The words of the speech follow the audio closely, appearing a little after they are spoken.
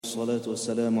والصلاة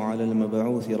والسلام على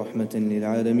المبعوث رحمة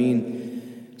للعالمين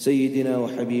سيدنا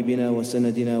وحبيبنا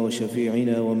وسندنا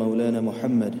وشفيعنا ومولانا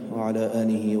محمد وعلى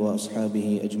آله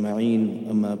وأصحابه أجمعين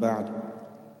أما بعد.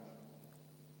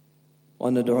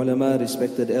 Honored ulama,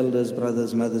 respected elders,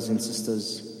 brothers, mothers and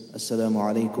sisters, Assalamu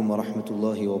alaikum wa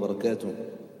rahmatullahi wa barakatuh.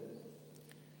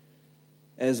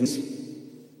 As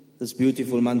this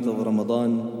beautiful month of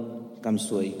Ramadan comes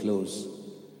to a close,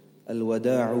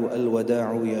 Al-Wada'u,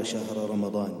 Al-Wada'u ya Shahr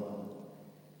Ramadan.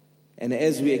 And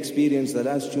as we experience the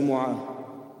last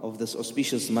Jummah of this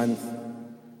auspicious month,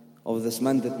 of this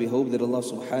month that we hope that Allah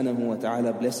subhanahu wa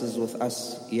ta'ala blesses with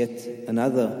us yet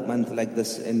another month like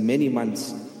this and many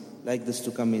months like this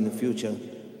to come in the future,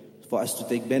 for us to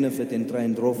take benefit and try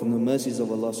and draw from the mercies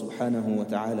of Allah subhanahu wa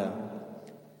ta'ala.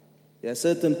 There are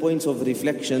certain points of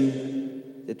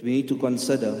reflection that we need to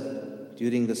consider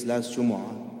during this last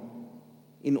Jummah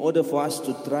in order for us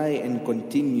to try and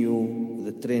continue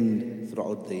the trend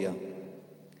throughout the year.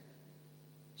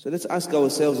 So let's ask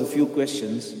ourselves a few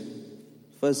questions.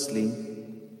 Firstly,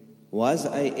 was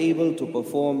I able to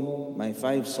perform my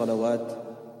 5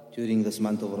 salawat during this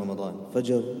month of Ramadan?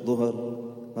 Fajr,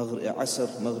 Dhuhr, Maghrib,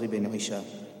 Asr, Maghrib and Isha.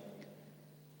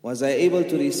 Was I able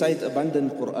to recite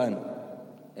abundant Quran,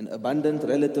 and abundant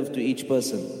relative to each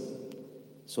person?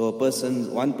 So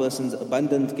one person's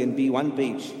abundant can be 1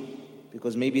 page,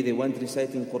 because maybe they weren't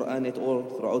reciting Quran at all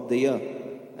throughout the year.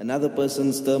 Another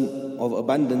person's term of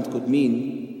abundant could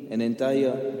mean an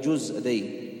entire juz a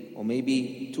day, or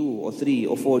maybe 2 or 3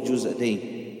 or 4 juz a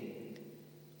day.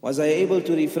 Was I able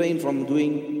to refrain from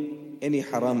doing any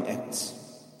haram acts?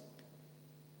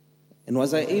 And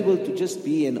was I able to just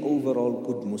be an overall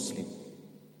good Muslim?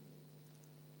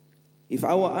 If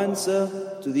our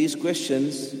answer to these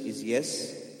questions is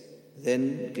yes,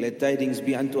 then glad tidings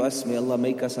be unto us. May Allah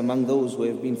make us among those who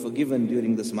have been forgiven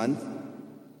during this month.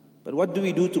 But what do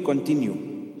we do to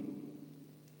continue?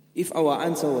 If our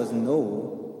answer was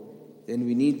no, then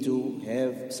we need to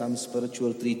have some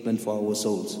spiritual treatment for our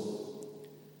souls.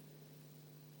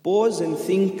 Pause and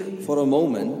think for a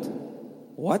moment,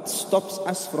 what stops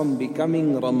us from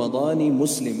becoming Ramadani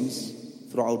Muslims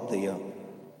throughout the year?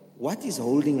 What is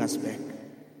holding us back?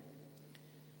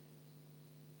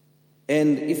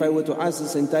 And if I were to ask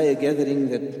this entire gathering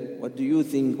that, what do you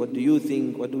think, what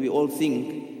do we all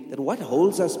think, that what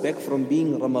holds us back from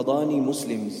being Ramadani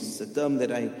Muslims? It's a term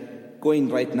that I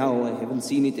coined right now, I haven't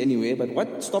seen it anywhere, but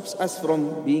what stops us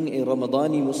from being a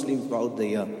Ramadani Muslim throughout the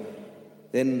year?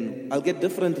 Then I'll get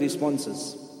different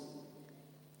responses.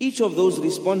 Each of those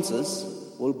responses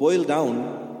will boil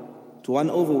down to one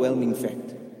overwhelming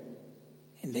fact,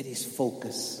 and that is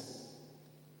focus.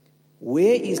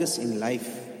 Where is this in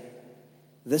life?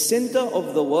 The center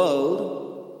of the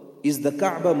world is the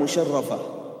Kaaba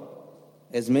Musharrafa.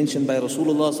 As mentioned by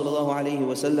Rasulullah sallallahu alayhi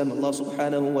wa sallam, Allah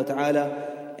subhanahu wa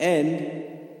ta'ala, and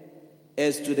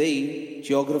as today,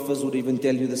 geographers would even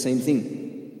tell you the same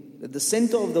thing, that the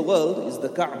center of the world is the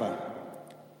Kaaba.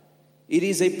 It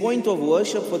is a point of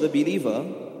worship for the believer.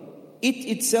 It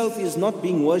itself is not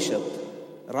being worshipped.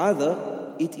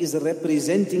 Rather, it is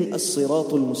representing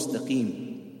as-siratul mustaqim,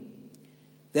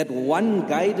 that one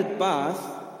guided path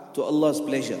to Allah's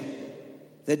pleasure.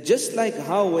 That just like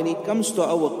how when it comes to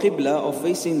our qibla of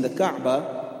facing the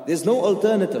Kaaba, there's no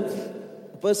alternative.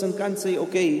 A person can't say,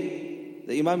 okay,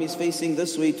 the Imam is facing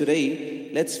this way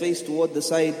today, let's face toward the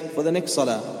side for the next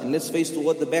salah, and let's face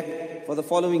toward the back for the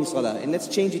following salah, and let's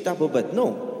change it up a bit.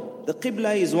 No, the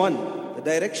qibla is one, the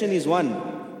direction is one.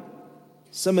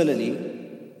 Similarly,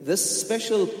 this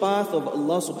special path of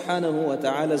Allah subhanahu wa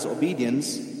ta'ala's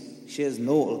obedience shares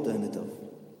no alternative.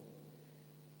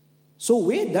 So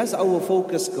where does our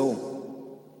focus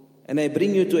go? And I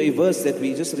bring you to a verse that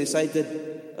we just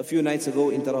recited a few nights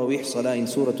ago in Taraweeh Salah in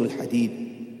Surah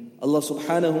Al-Hadid. Allah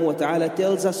subhanahu wa ta'ala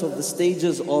tells us of the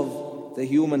stages of the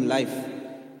human life.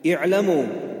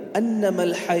 اعلموا أنما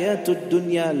الحياة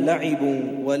الدنيا لعب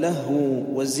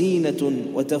ولهو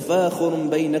وزينة وتفاخر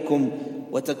بينكم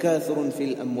وتكاثر في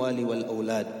الأموال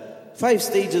والأولاد. 5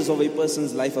 stages of a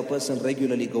person's life a person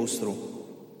regularly goes through.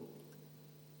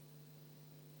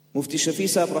 Mufti Shafi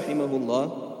Sahib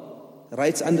rahimahullah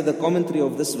writes under the commentary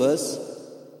of this verse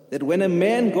that when a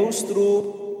man goes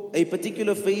through a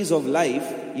particular phase of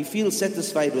life, he feels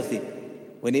satisfied with it.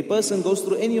 When a person goes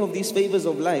through any of these phases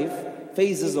of life,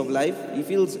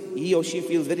 he or she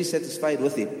feels very satisfied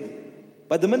with it.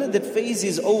 But the minute that phase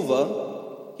is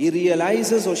over, he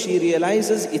realizes or she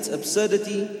realizes its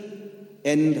absurdity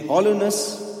and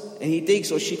hollowness, and he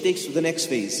takes or she takes to the next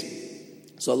phase.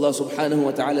 So Allah subhanahu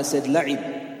wa ta'ala said,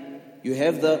 La'ib. You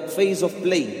have the phase of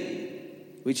play,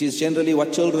 which is generally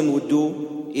what children would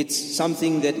do it's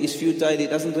something that is futile, it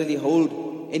doesn't really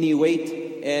hold any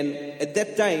weight. And at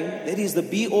that time, that is the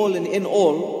be-all and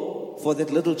end-all for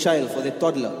that little child, for that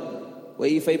toddler. Where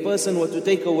if a person were to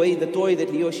take away the toy that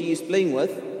he or she is playing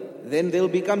with, then they'll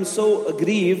become so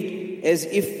aggrieved as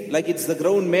if like it's the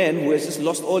grown man who has just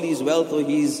lost all his wealth or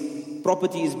his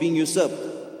property is being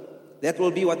usurped. That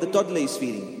will be what the toddler is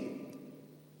feeling.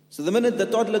 So the minute the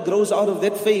toddler grows out of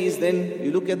that phase, then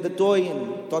you look at the toy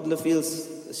and toddler feels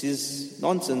this is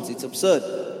nonsense, it's absurd.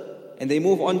 And they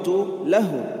move on to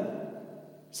lahu,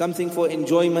 something for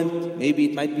enjoyment. Maybe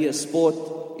it might be a sport,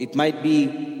 it might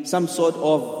be some sort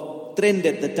of trend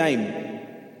at the time.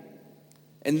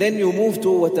 And then you move to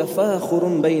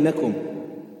وَتَفَاخُرٌ بَيْنَكُمْ,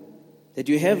 that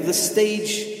you have this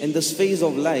stage and this phase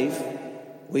of life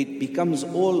where it becomes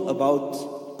all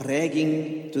about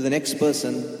bragging to the next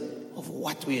person of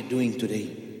what we are doing today.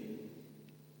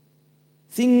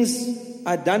 Things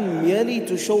are done merely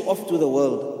to show off to the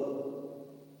world.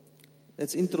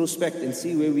 Let's introspect and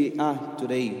see where we are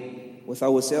today with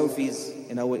our selfies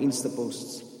and our Insta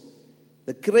posts.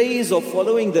 The craze of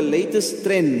following the latest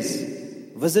trends,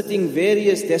 visiting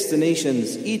various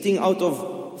destinations, eating out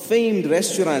of famed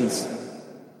restaurants.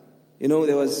 You know,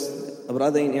 there was a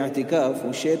brother in i'tikaf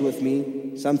who shared with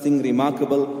me something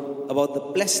remarkable about the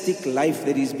plastic life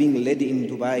that is being led in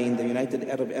Dubai, in the United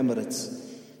Arab Emirates.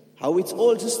 How it's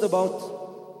all just about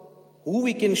who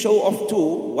we can show off to,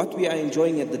 what we are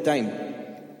enjoying at the time.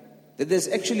 That there's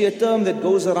actually a term that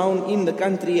goes around in the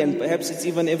country, and perhaps it's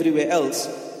even everywhere else,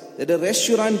 that a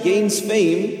restaurant gains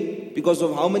fame because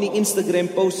of how many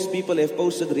Instagram posts people have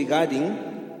posted regarding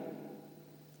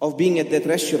of being at that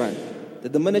restaurant.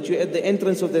 That the minute you're at the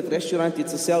entrance of that restaurant,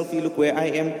 it's a selfie, look where I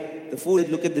am, the food,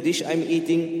 look at the dish I'm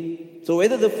eating. So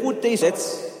whether the food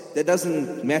tastes, that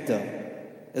doesn't matter.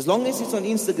 As long as it's on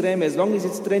Instagram, as long as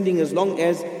it's trending, as long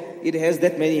as it has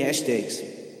that many hashtags.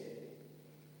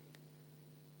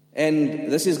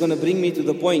 And this is going to bring me to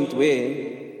the point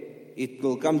where it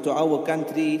will come to our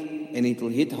country and it will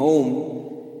hit home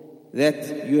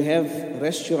that you have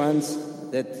restaurants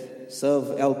that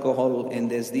serve alcohol,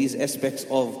 and there's these aspects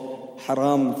of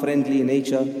haram-friendly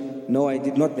nature. No, I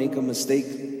did not make a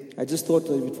mistake. I just thought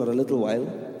of it for a little while.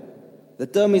 The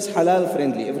term is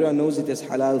halal-friendly. Everyone knows it as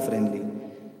halal-friendly.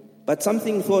 But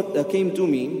something came to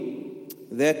me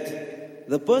that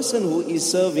the person who is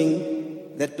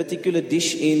serving that particular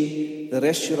dish in the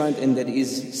restaurant and that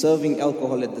is serving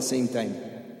alcohol at the same time,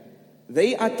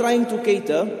 they are trying to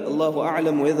cater, Allahu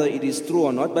A'lam whether it is true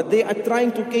or not, but they are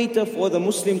trying to cater for the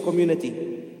Muslim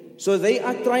community. So they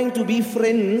are trying to be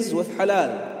friends with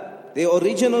halal. Their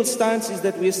original stance is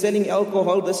that we're selling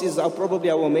alcohol, this is probably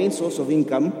our main source of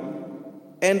income.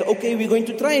 And okay, we're going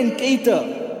to try and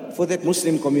cater for that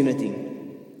Muslim community.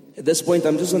 At this point,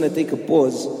 I'm just going to take a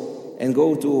pause and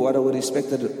go to what our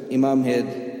respected Imam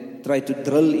had tried to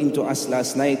drill into us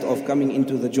last night of coming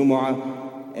into the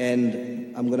Jummah.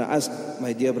 And I'm going to ask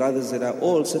my dear brothers that are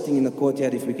all sitting in the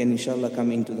courtyard if we can inshallah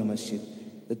come into the masjid.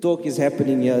 The talk is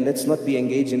happening here. Let's not be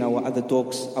engaged in our other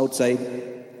talks outside.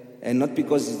 And not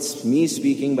because it's me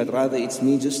speaking, but rather it's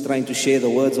me just trying to share the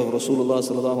words of Rasulullah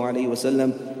sallallahu alaihi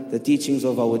wasallam, the teachings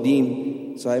of our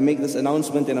deen. So I make this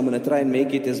announcement and I'm going to try and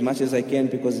make it as much as I can,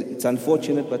 because it's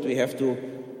unfortunate, but we have to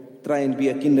try and be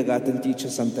a kindergarten teacher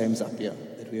sometimes up here.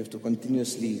 That we have to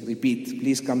continuously repeat,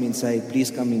 please come inside, please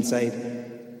come inside.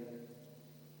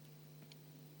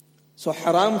 So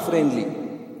haram friendly.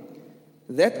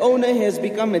 That owner has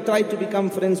tried to become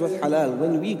friends with halal.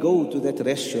 When we go to that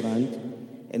restaurant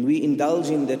and we indulge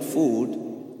in that food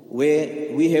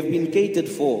where we have been catered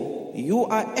for, you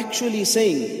are actually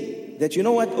saying that, you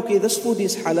know what, okay, this food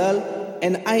is halal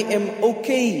and I am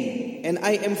okay and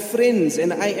I am friends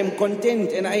and I am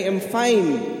content and I am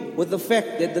fine with the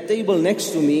fact that the table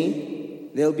next to me,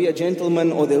 there'll be a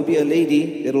gentleman or there'll be a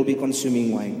lady that will be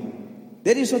consuming wine.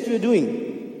 That is what you're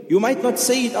doing. You might not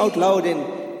say it out loud,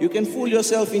 and you can fool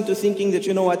yourself into thinking that,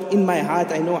 you know what, in my heart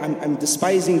I know I'm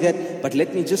despising that, but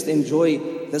let me just enjoy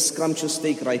this scrumptious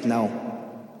steak right now.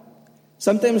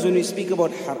 Sometimes when we speak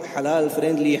about halal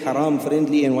friendly, haram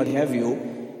friendly and what have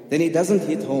you, then it doesn't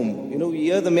hit home. You know, we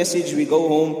hear the message, we go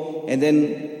home, and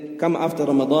then come after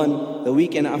Ramadan, the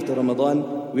weekend after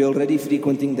Ramadan, we're already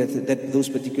frequenting those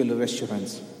particular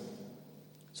restaurants.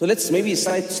 So let's maybe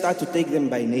start to take them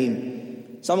by name.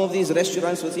 Some of these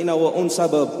restaurants within our own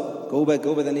suburb go by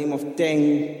the name of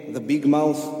Tang, the Big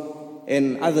Mouth,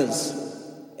 and others.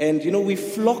 And you know, we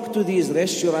flock to these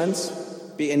restaurants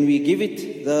and we give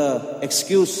it the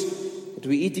excuse that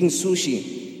we're eating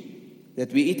sushi,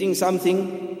 that we're eating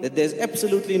something that there's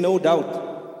absolutely no doubt.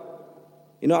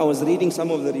 You know, I was reading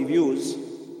some of the reviews.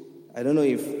 I don't know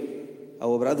if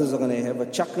Our brothers are going to have a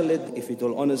chocolate if it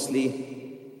will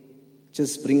honestly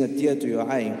just bring a tear to your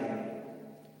eye.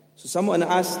 So someone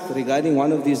asked regarding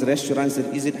one of these restaurants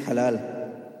that is it halal?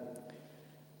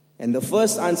 And the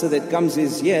first answer that comes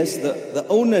is yes, the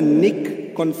owner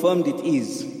Nick confirmed it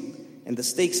is. And the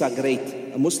steaks are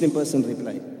great. A Muslim person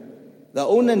replied. The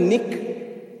owner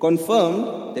Nick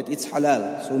confirmed that it's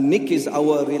halal. So Nick is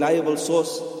our reliable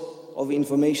source of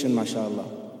information, mashallah.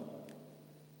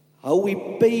 How we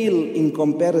pale in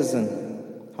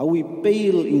comparison. How we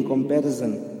pale in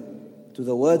comparison to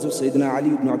the words of Sayyidina Ali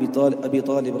ibn Abi Talib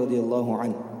radiallahu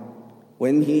anhu,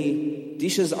 when he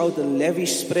dishes out a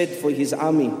lavish spread for his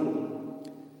army,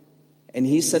 and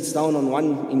he sits down in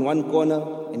one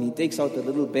corner, and he takes out a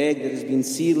little bag that has been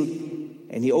sealed,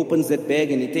 and he opens that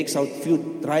bag and he takes out a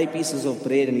few dry pieces of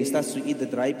bread, and he starts to eat the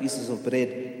dry pieces of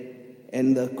bread.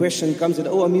 And the question comes that,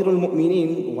 oh Amirul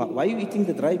Mu'mineen, why are you eating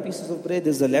the dry pieces of bread?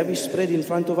 There's a lavish spread in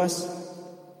front of us.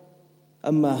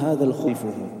 Amma hadha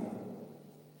al-khayfuhu.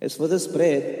 As for this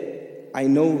bread, I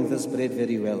know this bread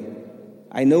very well.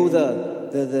 I know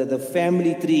the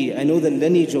family tree. I know the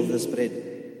lineage of this bread.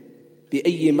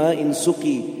 بِأَيِّ مَاءٍ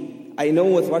سُقِي. I know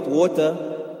with what water,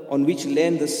 on which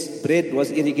land this bread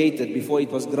was irrigated before it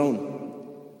was grown.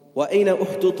 وَأَيْنَ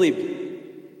أُحْتُطِبْ.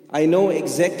 I know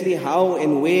exactly how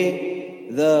and where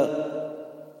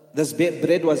this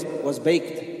bread was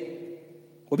baked.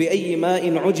 وَبِأَيِّ مَاءٍ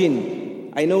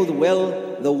عُجِنْ. I know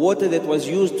the water that was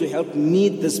used to help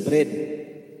knead this bread.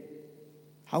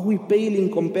 How we pale in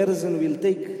comparison. We'll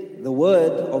take the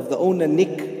word of the owner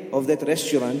Nick of that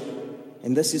restaurant,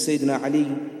 and this is Sayyidina Ali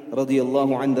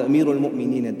radiallahu anhu, the Amirul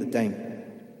Mu'mineen at the time.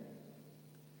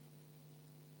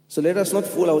 So let us not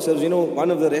fool ourselves.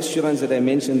 One of the restaurants that I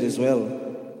mentioned as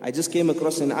well, I just came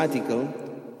across an article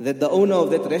that the owner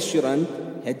of that restaurant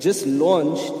had just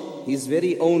launched his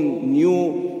very own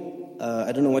new,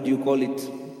 I don't know what you call it,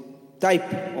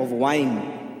 type of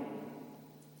wine.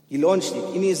 He launched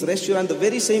it in his restaurant, the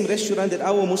very same restaurant that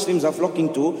our Muslims are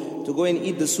flocking to go and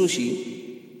eat the sushi.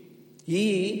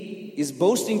 He is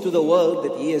boasting to the world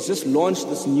that he has just launched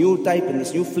this new type and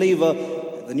this new flavor,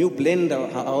 the new blend,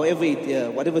 however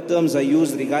whatever terms are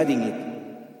used regarding it.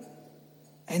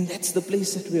 And that's the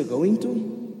place that we are going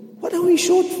to. What are we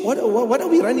short? What are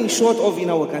we running short of in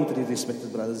our country,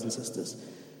 respected brothers and sisters?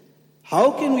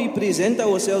 How can we present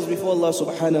ourselves before Allah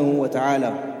subhanahu wa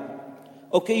ta'ala?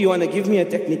 Okay, you want to give me a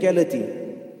technicality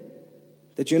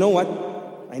that, you know what,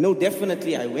 I know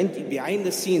definitely, I went behind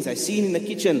the scenes, I seen in the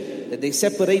kitchen that they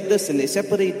separate this and they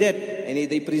separate that,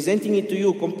 and they're presenting it to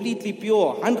you completely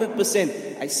pure,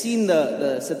 100%. I seen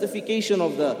the certification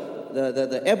of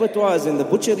the abattoirs and the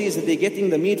butcheries that they're getting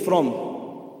the meat from.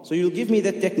 So you'll give me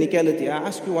that technicality. I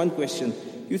ask you one question.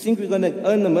 You think we're going to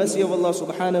earn the mercy of Allah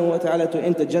subhanahu wa ta'ala to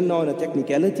enter Jannah on a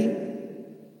technicality?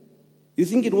 You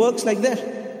think it works like that?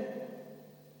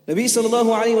 Nabi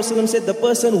sallallahu alayhi wa sallam said, the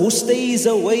person who stays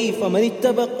away فَمَنِ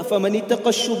اتَّقَى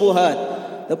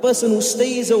الشُّبُهَاتِ, the person who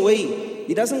stays away,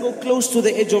 he doesn't go close to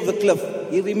the edge of the cliff.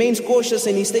 He remains cautious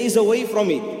and he stays away from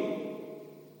it.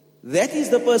 That is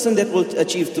the person that will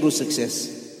achieve true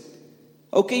success.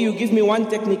 Okay, you give me one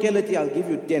technicality, I'll give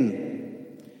you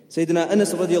 10. Sayyidina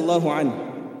Anas radiallahu anhu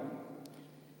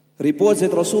reports that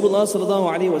Rasulullah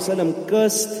sallallahu alayhi wa sallam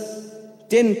cursed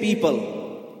 10 people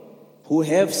who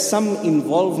have some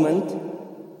involvement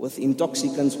with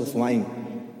intoxicants, with wine.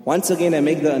 Once again, I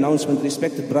make the announcement,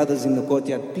 respected brothers in the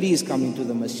courtyard, please come into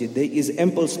the masjid. There is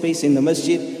ample space in the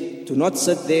masjid. Do not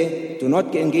sit there. Do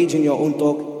not engage in your own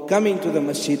talk. Come into the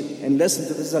masjid and listen to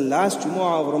this. This is the last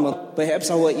Jummah of Ramadan.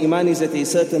 Perhaps our iman is at a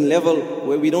certain level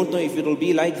where we don't know if it will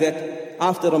be like that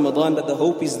after Ramadan, but the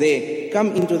hope is there.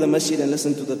 Come into the masjid and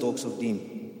listen to the talks of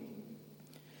deen.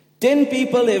 10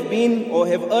 people have been or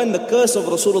have earned the curse of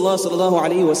Rasulullah sallallahu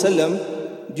alaihi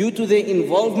wasallam due to their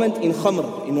involvement in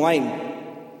khamr, in wine.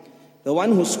 The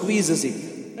one who squeezes it,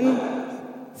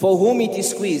 for whom it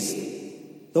is squeezed,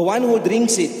 the one who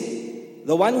drinks it,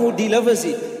 the one who delivers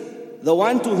it, the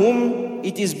one to whom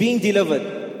it is being delivered,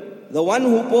 the one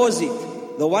who pours it,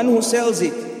 the one who sells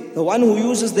it, the one who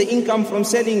uses the income from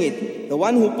selling it, the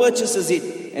one who purchases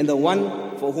it, and the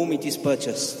one for whom it is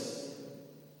purchased.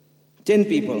 10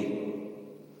 people.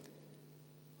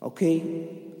 Okay,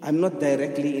 I'm not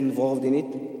directly involved in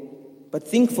it, but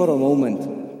think for a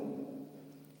moment.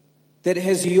 That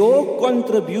has your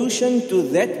contribution to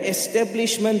that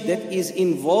establishment that is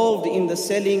involved in the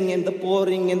selling and the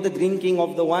pouring and the drinking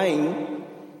of the wine,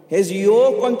 has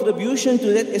your contribution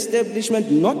to that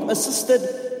establishment not assisted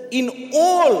in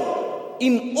all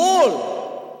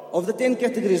of the 10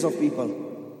 categories of people?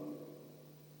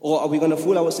 Or are we going to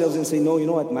fool ourselves and say, no, you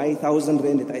know what, my 1,000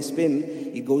 rand that I spend,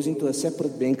 it goes into a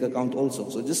separate bank account also.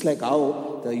 So just like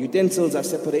how the utensils are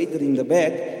separated in the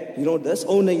bag, you know, this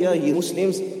owner here, he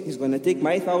Muslims, he's going to take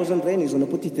my 1,000 rand, he's going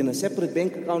to put it in a separate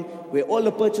bank account where all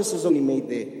the purchases are only made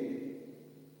there.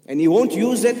 And he won't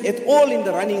use it at all in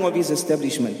the running of his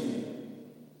establishment.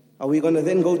 Are we going to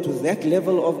then go to that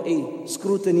level of a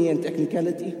scrutiny and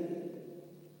technicality?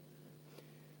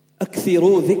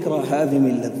 أكثروا ذكر هذه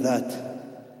اللذات.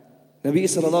 Nabi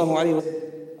sallallahu alayhi wa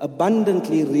sallam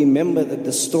abundantly remember the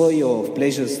destroyer of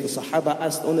pleasures. The Sahaba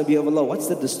asked, O Nabi of Allah, what's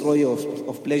the destroyer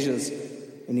of pleasures?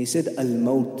 And he said,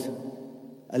 Al-Maut.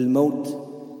 Al-Maut.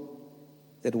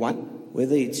 That one,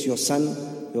 whether it's your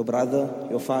son, your brother,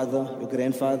 your father, your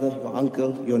grandfather, your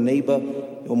uncle, your neighbor,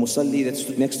 your musalli that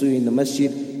stood next to you in the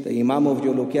masjid, the imam of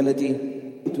your locality,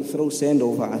 to throw sand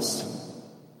over us.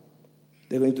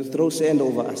 They're going to throw sand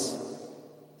over us.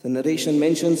 The narration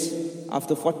mentions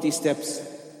after 40 steps.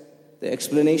 The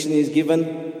explanation is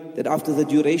given that after the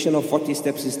duration of 40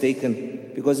 steps is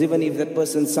taken. Because even if that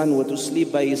person's son were to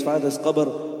sleep by his father's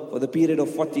qabr for the period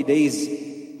of 40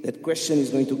 days, that question is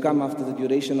going to come after the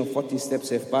duration of 40 steps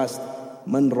have passed.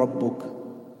 Man Rabbuk?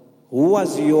 Who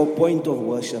was your point of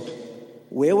worship?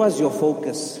 Where was your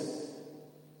focus?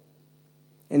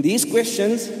 And these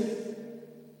questions,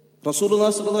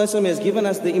 Rasulullah ﷺ has given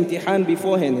us the imtihan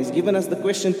beforehand. He's given us the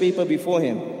question paper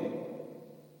beforehand.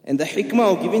 And the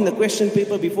hikmah of giving the question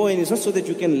paper beforehand is not so that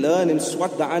you can learn and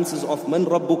swat the answers of Man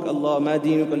Rabbuk, Allah, Ma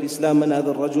Dinuk, Al-Islam, Man Hadha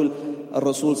Al-Rajul,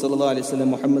 Al-Rasul sallallahu alayhi wa sallam,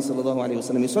 Muhammad sallallahu alayhi wa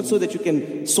sallam. It's not so that you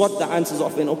can swat the answers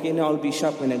off and okay, now I'll be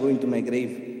sharp when I go into my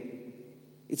grave.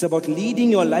 It's about leading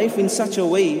your life in such a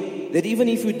way that even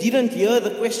if you didn't hear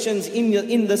the questions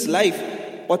in this life,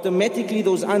 automatically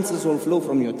those answers will flow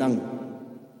from your tongue.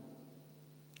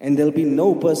 And there'll be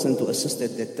no person to assist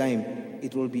at that time.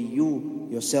 It will be you,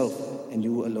 yourself, and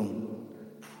you alone.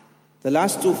 The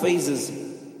last two phases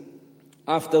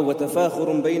after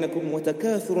وَتَفَاخُرٌ بَيْنَكُمْ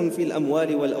وَتَكَاثُرٌ فِي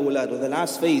الْأَمْوَالِ وَالْأَوْلَادِ, or the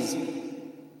last phase,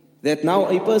 that now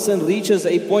a person reaches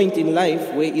a point in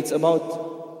life where it's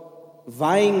about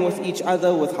vying with each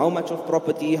other with how much of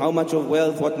property, how much of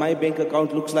wealth, what my bank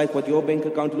account looks like, what your bank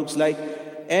account looks like,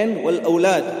 and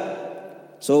wal-awlad.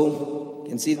 So, you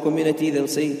can see the community, they'll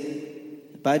say,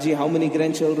 Baji, how many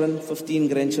grandchildren? 15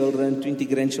 grandchildren, 20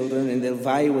 grandchildren, and they'll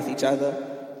vie with each other.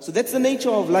 So that's the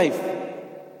nature of life.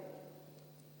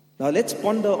 Now let's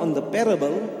ponder on the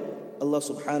parable Allah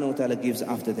subhanahu wa ta'ala gives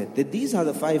after that. That these are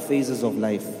the 5 phases of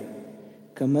life.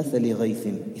 كَمَثَلِ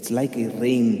غَيْثٍ. It's like a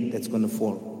rain that's going to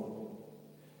fall.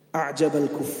 أَعْجَبَ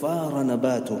الْكُفَّارَ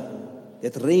نَبَاتُهُ.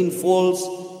 That rain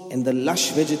falls and the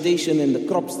lush vegetation and the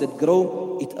crops that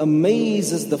grow, it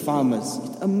amazes the farmers.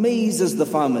 It amazes the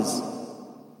farmers.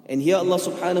 And here Allah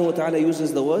subhanahu wa ta'ala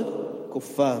uses the word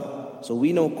kuffar. So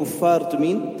we know kuffar to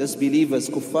mean disbelievers.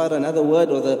 Kuffar, another word,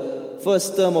 or the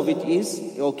first term of it is,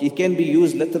 it can be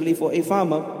used literally for a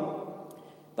farmer.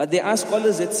 But there are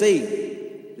scholars that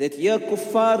say that here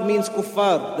kuffar means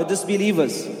kuffar, the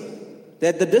disbelievers.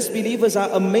 That the disbelievers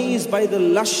are amazed by the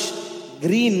lush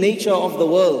green nature of the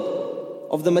world,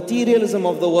 of the materialism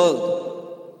of the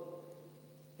world.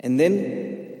 And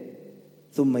then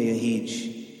ثُمَّ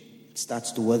يَهِيجٌ. It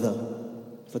starts to wither.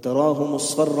 فَتَرَاهُ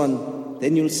مُصْفَرًّا.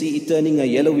 Then you'll see it turning a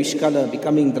yellowish color,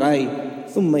 becoming dry.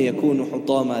 ثُمَّ يَكُونُ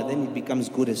حُطَامًا. Then it becomes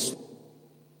good as.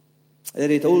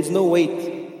 That it holds no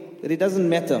weight, that it doesn't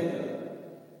matter.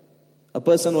 A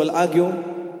person will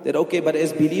argue that, okay, but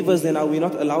as believers then are we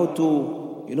not allowed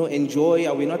to, enjoy,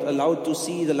 are we not allowed to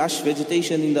see the lush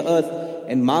vegetation in the earth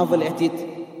and marvel at it?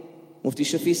 Mufti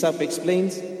Shafi Sahib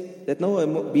explains that no, a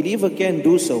believer can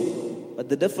do so. But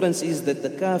the difference is that the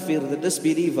kafir, the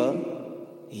disbeliever,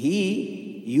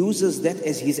 he uses that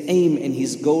as his aim and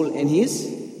his goal and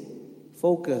his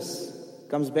focus.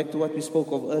 Comes back to what we spoke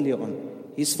of earlier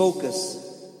on. His focus.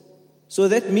 So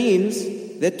that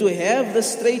means that to have the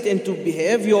straight and to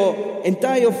have your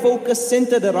entire focus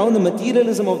centered around the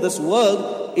materialism of this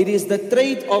world, it is the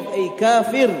trait of a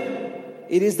kafir.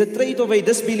 It is the trait of a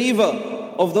disbeliever.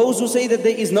 Of those who say that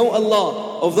there is no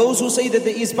Allah, of those who say that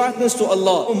there is partners to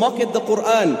Allah, who mock at the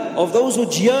Quran, of those who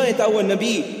jeer at our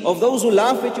Nabi, of those who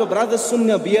laugh at your brother's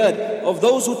sunnah beard, of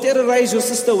those who terrorize your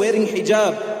sister wearing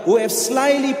hijab, who have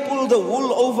slyly pulled the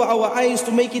wool over our eyes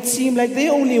to make it seem like they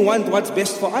only want what's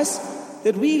best for us.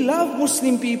 That we love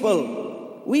Muslim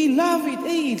people. We love it.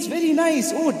 Hey, it's very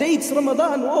nice. Oh, dates,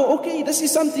 Ramadan. Oh, okay, this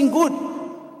is something good.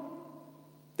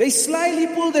 They slyly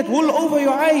pull that wool over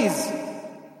your eyes.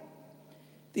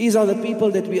 These are the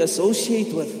people that we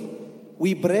associate with.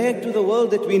 We brag to the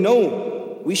world that we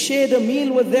know. We shared a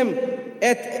meal with them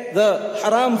at the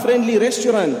haram-friendly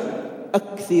restaurant.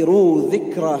 أكثروا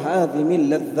ذكر هذم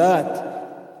اللذات.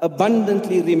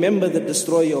 Abundantly remember the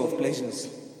destroyer of pleasures.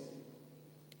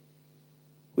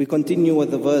 We continue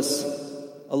with the verse.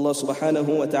 Allah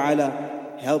subhanahu wa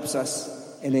ta'ala helps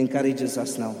us and encourages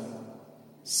us now.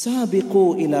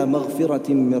 سابقوا إلى مغفرة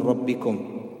من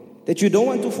ربكم. That you don't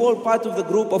want to fall part of the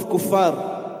group of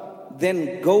kuffar,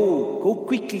 then go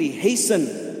quickly,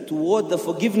 hasten toward the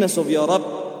forgiveness of your Rabb.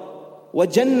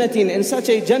 وَجَنَّةٍ, and such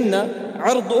a Jannah,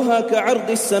 عَرْضُهَا كَعَرْضِ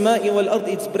السَّمَاءِ وَالْأَرْضِ,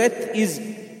 its breadth is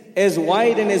as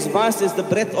wide and as vast as the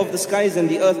breadth of the skies and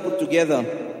the earth put together.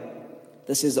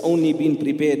 This has only been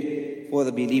prepared for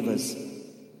the believers.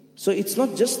 So it's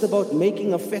not just about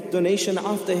making a fat donation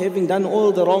after having done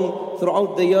all the wrong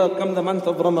throughout the year. Come the month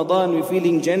of Ramadan, we're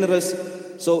feeling generous.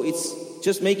 So it's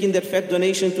just making that fat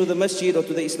donation to the masjid or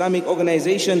to the Islamic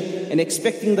organization and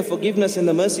expecting the forgiveness and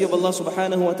the mercy of Allah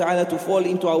subhanahu wa ta'ala to fall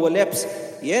into our laps.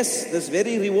 Yes, this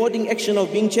very rewarding action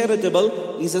of being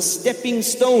charitable is a stepping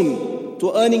stone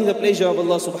to earning the pleasure of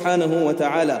Allah subhanahu wa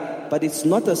ta'ala. But it's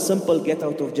not a simple get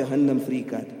out of Jahannam free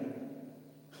card.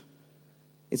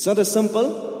 It's not a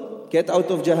simple get out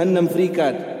of Jahannam free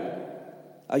card.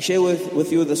 I share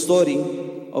with you the story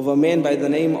of a man by the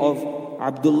name of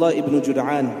Abdullah ibn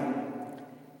Jud'an.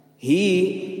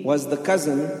 He was the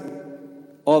cousin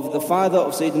of the father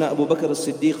of Sayyidina Abu Bakr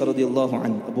as-Siddiq radiyallahu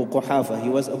anhu, Abu Quhafa. He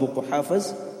was Abu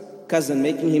Quhafa's cousin,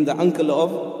 making him the uncle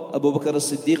of Abu Bakr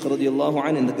as-Siddiq radiyallahu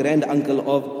anhu and the grand uncle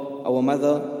of our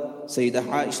mother Sayyidah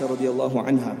Aisha radiyallahu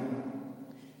anha.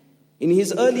 In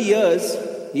his early years,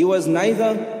 he was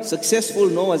neither successful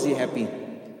nor was he happy.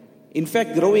 In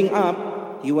fact, growing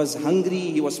up, he was hungry,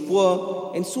 he was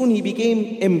poor, and soon he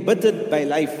became embittered by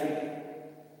life.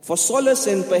 For solace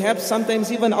and perhaps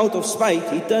sometimes even out of spite,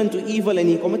 he turned to evil and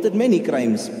he committed many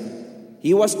crimes.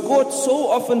 He was caught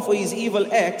so often for his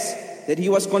evil acts that he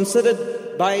was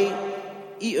considered by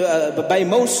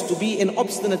most to be an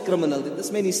obstinate criminal. That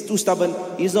this man is too stubborn,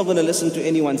 he's not going to listen to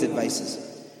anyone's advices.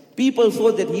 People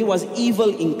thought that he was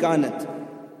evil incarnate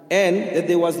and that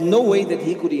there was no way that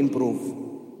he could improve.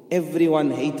 Everyone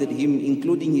hated him,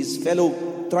 including his fellow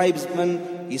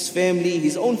tribesmen, his family.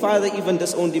 His own father even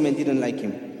disowned him and didn't like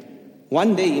him.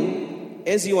 One day,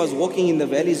 as he was walking in the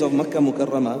valleys of Makkah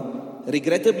Mukarramah,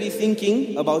 regrettably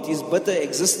thinking about his bitter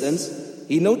existence,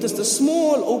 he noticed a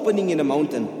small opening in a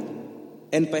mountain.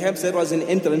 And perhaps there was an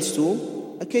entrance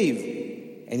to a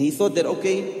cave. And he thought that,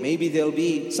 okay, maybe there'll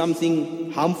be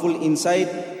something harmful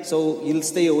inside, so he'll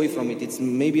stay away from it. It's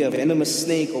maybe a venomous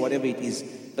snake or whatever it is.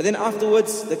 But then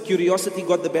afterwards, the curiosity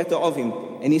got the better of him,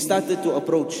 and he started to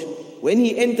approach. When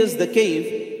he enters the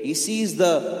cave, he sees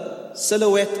the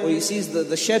silhouette, or he sees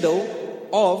the shadow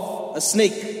of a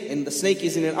snake. And the snake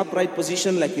is in an upright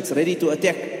position, like it's ready to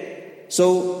attack.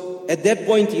 So at that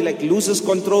point, he loses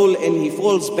control, and he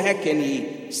falls back, and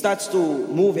he starts to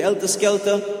move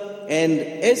helter-skelter. And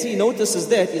as he notices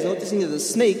that, he's noticing that the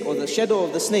snake, or the shadow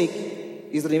of the snake,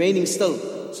 is remaining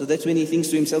still. So that's when he thinks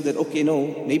to himself that, okay,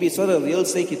 no, maybe it's not a real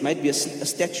snake, it might be a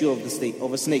statue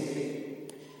of a snake.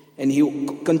 And he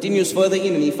continues further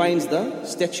in and he finds the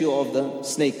statue of the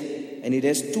snake. And it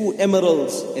has 2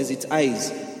 emeralds as its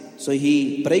eyes. So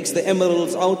he breaks the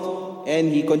emeralds out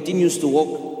and he continues to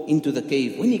walk into the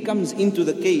cave. When he comes into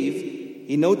the cave,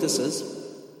 he notices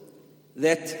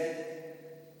that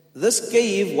this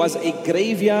cave was a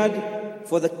graveyard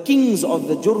for the kings of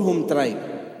the Jurhum tribe.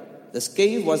 This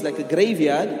cave was like a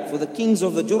graveyard for the kings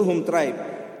of the Jurhum tribe.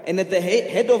 And at the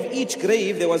head of each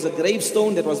grave, there was a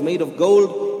gravestone that was made of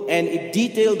gold, and it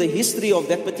detailed the history of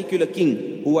that particular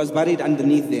king who was buried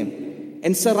underneath them.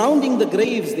 And surrounding the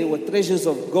graves, there were treasures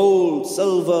of gold,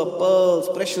 silver, pearls,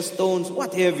 precious stones,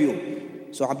 what have you.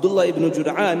 So Abdullah ibn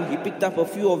Jud'an, he picked up a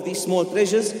few of these small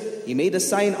treasures. He made a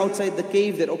sign outside the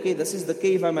cave that, okay, this is the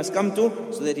cave I must come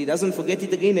to, so that he doesn't forget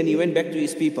it again, and he went back to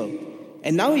his people.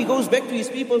 And now he goes back to his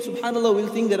people. SubhanAllah, will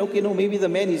think that, okay, no, maybe the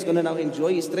man is going to now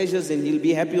enjoy his treasures and he'll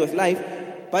be happy with life.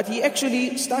 But he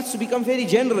actually starts to become very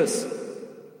generous.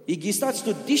 He starts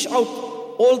to dish out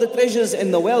all the treasures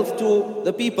and the wealth to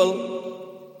the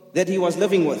people that he was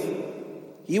living with.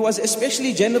 He was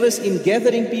especially generous in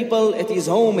gathering people at his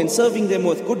home and serving them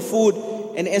with good food.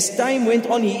 And as time went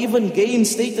on, he even gained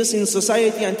status in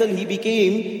society until he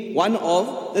became one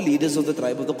of the leaders of the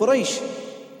tribe of the Quraysh.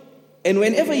 And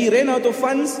whenever he ran out of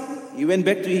funds, he went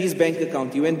back to his bank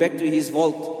account, he went back to his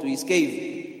vault, to his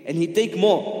cave, and he'd take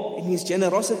more. And his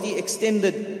generosity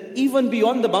extended even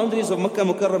beyond the boundaries of Makkah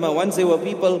Mukarramah. Once there were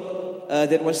people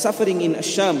that were suffering in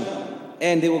Asham,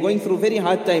 and they were going through very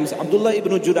hard times. Abdullah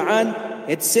ibn Jud'an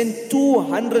had sent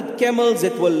 200 camels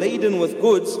that were laden with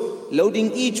goods,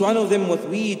 loading each one of them with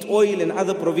wheat, oil, and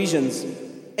other provisions.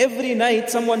 Every night,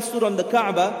 someone stood on the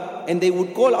Kaaba and they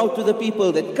would call out to the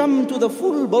people that come to the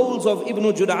full bowls of Ibn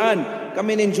Jud'an, come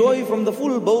and enjoy from the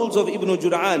full bowls of Ibn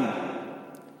Jud'an.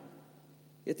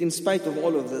 Yet in spite of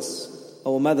all of this,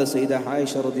 our mother Sayyidah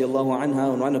Aisha radiallahu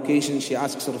anha, on one occasion she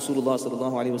asks Rasulullah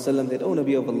sallallahu alayhi wa sallam that, "O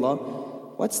Nabi of Allah,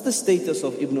 what's the status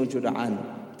of Ibn Jud'an?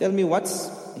 Tell me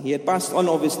he had passed on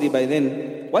obviously by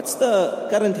then. What's the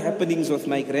current happenings with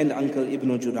my grand uncle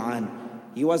Ibn Jud'an?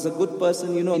 He was a good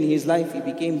person, in his life. He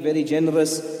became very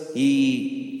generous.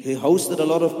 He hosted a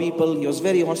lot of people. He was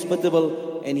very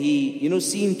hospitable, and he,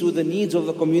 seen to the needs of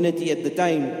the community at the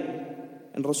time."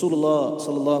 And Rasulullah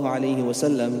sallallahu alayhi wa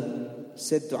sallam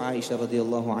said to Aisha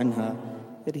radiallahu anha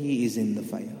that he is in the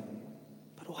fire.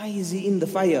 But why is he in the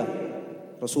fire?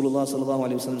 Rasulullah sallallahu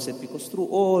alayhi wa sallam said, because through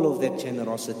all of that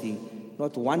generosity,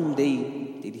 not one day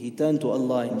did he turn to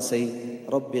Allah and say,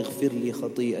 "Rabbi ighfir li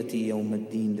khati'ati yawm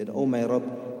ad-din," that, "Oh my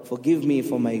Rabb, forgive me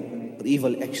for my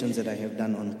evil actions that I have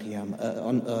done on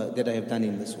Qiyam, that I have done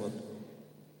in this world."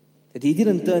 That he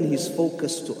didn't turn his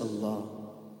focus to Allah.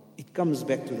 It comes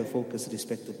back to the focus,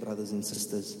 respected brothers and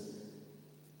sisters.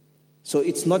 So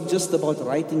it's not just about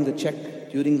writing the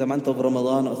check during the month of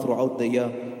Ramadan or throughout the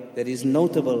year. That is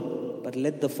notable, but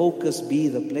let the focus be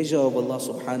the pleasure of Allah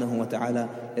subhanahu wa ta'ala.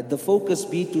 Let the focus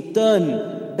be to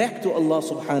turn back to Allah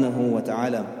subhanahu wa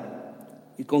ta'ala.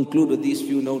 We conclude with these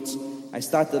few notes. I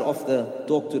started off the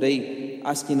talk today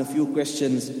asking a few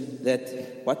questions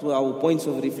that what were our points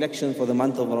of reflection for the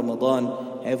month of Ramadan?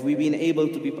 Have we been able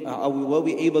to be, were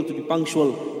we able to be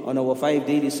punctual on our 5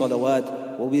 daily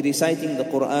salawat? Were we reciting the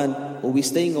Quran? Were we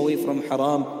staying away from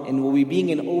haram? And were we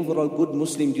being an overall good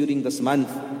Muslim during this month?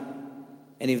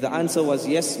 And if the answer was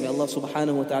yes, may Allah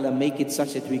subhanahu wa ta'ala make it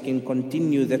such that we can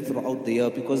continue that throughout the year.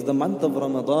 Because the month of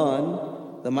Ramadan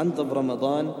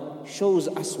shows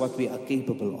us what we are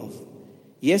capable of.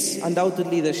 Yes,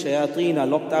 undoubtedly the shayateen are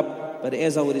locked up, but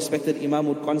as our respected Imam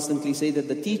would constantly say, that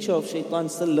the teacher of shaitan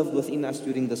still lived within us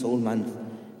during this whole month.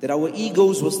 That our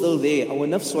egos were still there, our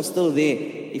nafs was still there.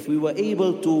 If we were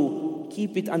able to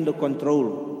keep it under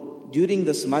control during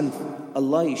this month,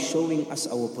 Allah is showing us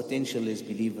our potential as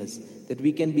believers. That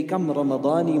we can become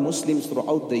Ramadani Muslims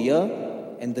throughout the year,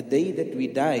 and the day that we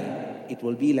die, it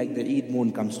will be like the Eid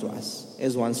moon comes to us,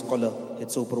 as one scholar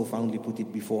had so profoundly put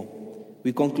it before.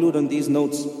 We conclude on these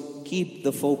notes, keep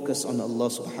the focus on Allah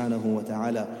subhanahu wa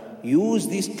ta'ala. Use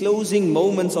these closing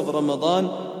moments of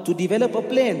Ramadan to develop a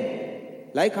plan.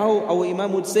 Like how our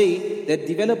Imam would say, that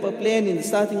develop a plan in the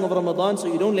starting of Ramadan so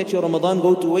you don't let your Ramadan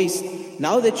go to waste.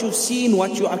 Now that you've seen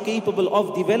what you are capable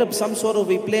of, develop some sort of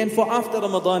a plan for after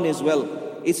Ramadan as well.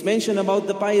 It's mentioned about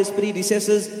the pious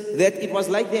predecessors that it was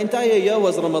like the entire year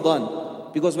was Ramadan.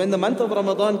 Because when the month of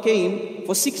Ramadan came,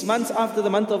 for 6 months after the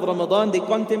month of Ramadan, they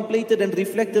contemplated and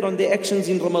reflected on their actions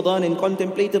in Ramadan and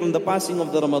contemplated on the passing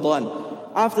of the Ramadan.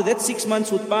 After that 6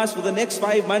 months would pass, for the next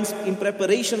 5 months in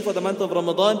preparation for the month of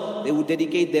Ramadan, they would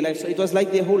dedicate their life. So it was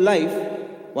like their whole life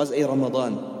was a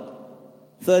Ramadan.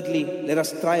 Thirdly, let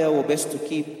us try our best to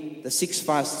keep the 6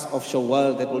 fasts of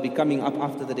Shawwal that will be coming up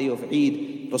after the day of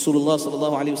Eid. Rasulullah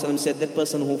sallallahu alaihi wasallam said that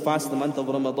person who fasts the month of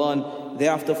Ramadan,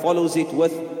 thereafter follows it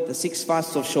with the 6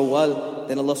 fasts of Shawwal,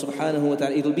 then Allah subhanahu wa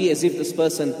ta'ala, it will be as if this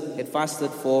person had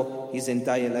fasted for his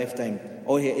entire lifetime,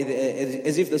 or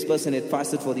as if this person had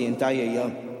fasted for the entire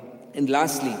year. And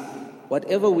lastly,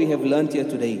 whatever we have learnt here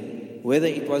today, whether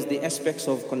it was the aspects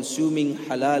of consuming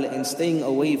halal and staying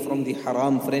away from the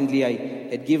haram friendly, I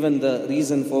had given the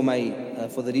reason for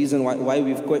the reason why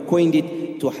we've coined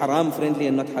it to haram friendly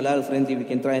and not halal friendly. We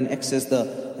can try and access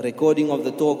the recording of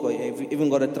the talk, or if we've even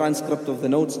got a transcript of the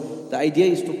notes. The idea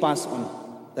is to pass on.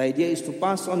 The idea is to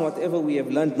pass on whatever we have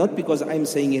learned, not because I'm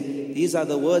saying it. These are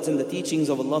the words and the teachings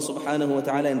of Allah subhanahu wa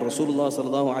ta'ala and Rasulullah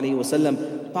sallallahu alayhi wa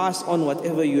sallam. Pass on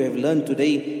whatever you have learned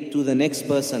today to the next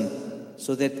person,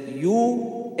 so that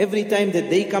you, every time that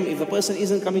they come, if a person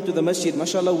isn't coming to the masjid,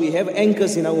 mashallah, we have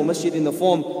anchors in our masjid in the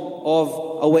form of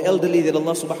our elderly that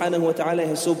Allah subhanahu wa ta'ala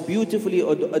has so beautifully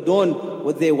adorned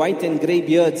with their white and grey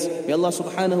beards. May Allah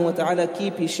subhanahu wa ta'ala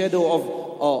keep His shadow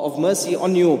of mercy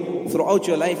on you throughout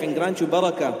your life and grant you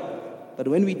barakah. But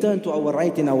when we turn to our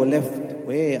right and our left,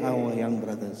 where are our young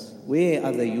brothers? Where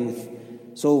are the youth?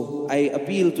 So I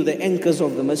appeal to the anchors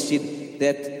of the masjid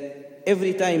that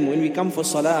every time when we come for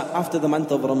salah after the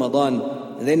month of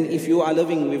Ramadan, then if you are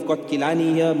living, we've got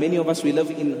Kilani here, many of us, we live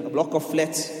in a block of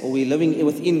flats, or we're living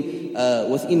within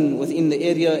the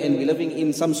area, and we're living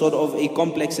in some sort of a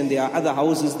complex, and there are other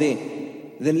houses there.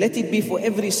 Then let it be for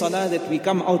every salah that we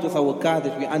come out with our car,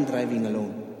 that we aren't driving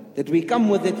alone. That we come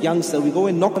with that youngster, we go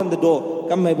and knock on the door.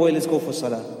 Come my boy, let's go for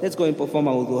salah. Let's go and perform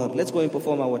our dhuhr. Let's go and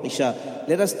perform our isha.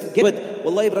 Let us get it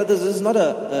wallahi brothers, this is not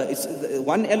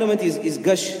one element is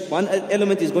gush, one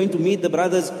element is going to meet the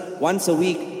brothers once a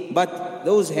week, but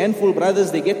those handful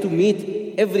brothers, they get to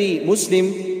meet every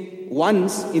Muslim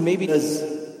once in maybe years.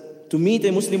 To meet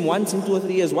a Muslim once in 2 or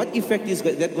 3 years, what effect is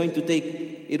that going to take?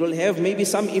 It will have maybe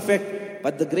some effect,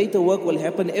 but the greater work will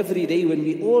happen every day when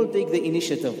we all take the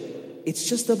initiative. It's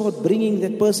just about bringing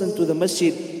that person to the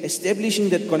masjid, establishing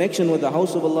that connection with the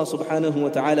house of Allah subhanahu wa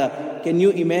ta'ala. Can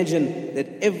you imagine that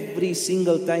every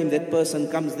single time that person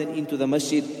comes then into the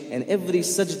masjid, and every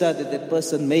sajda that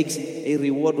person makes, a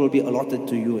reward will be allotted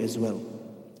to you as well.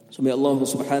 So may Allah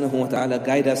subhanahu wa ta'ala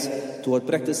guide us toward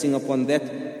practicing upon that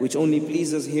which only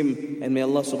pleases Him, and may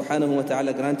Allah subhanahu wa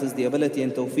ta'ala grant us the ability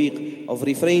and tawfiq of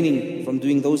refraining from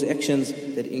doing those actions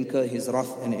that incur His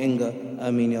wrath and anger.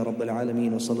 Ameen ya Rabbil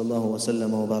Alameen, wa sallallahu wa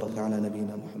sallam wa baraka ala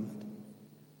nabiyyina Muhammad.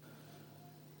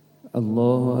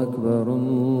 Allahu Akbar,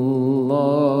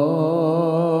 Allahu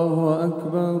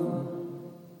Akbar.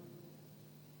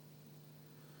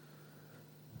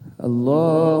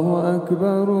 Allahu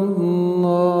Akbar,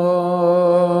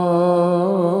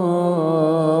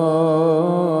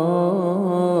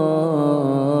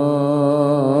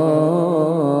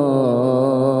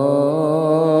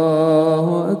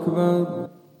 Allahu Akbar.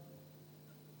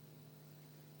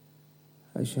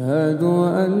 Ashhadu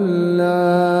an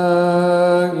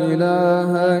la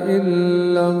ilaha illallah.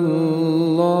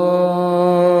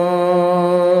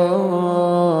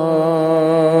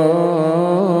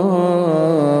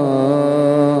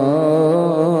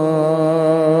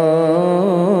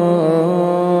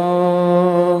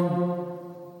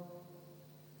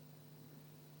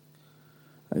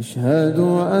 أشهد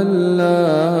أن لا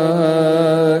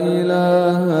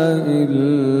إله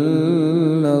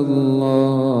إلا الله.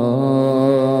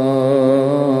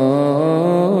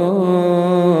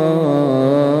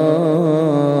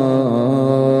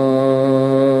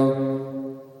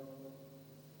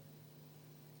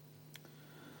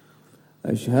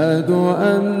 أشهد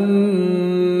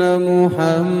أن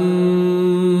محمدًا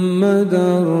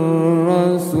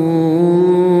رسول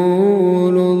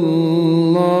الله.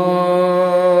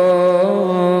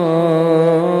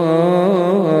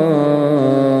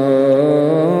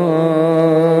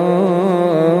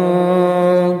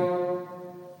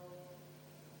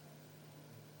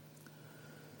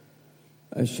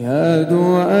 أشهد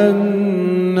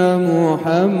أن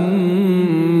محمدًا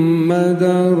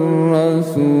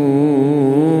رسول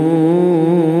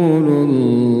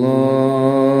الله.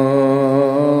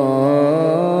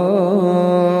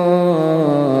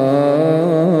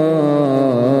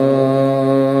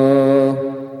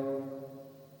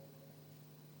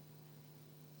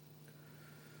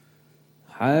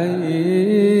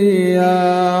 حي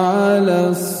على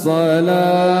الصلاة.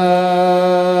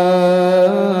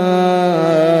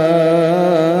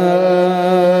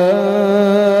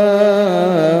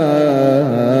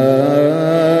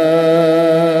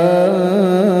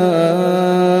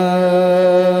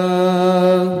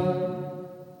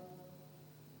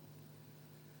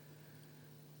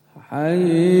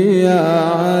 حي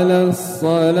على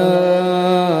الصلاة.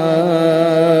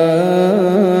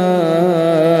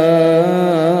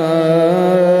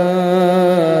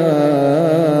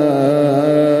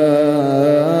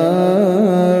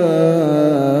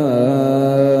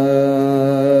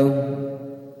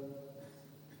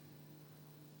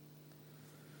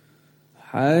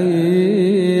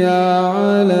 حي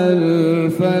على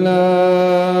الفلاح.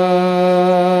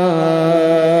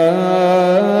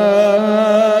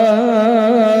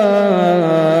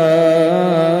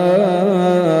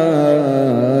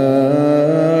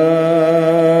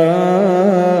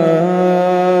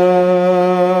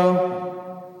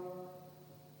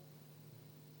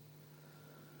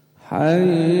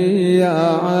 حي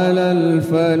على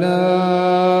الفلاح.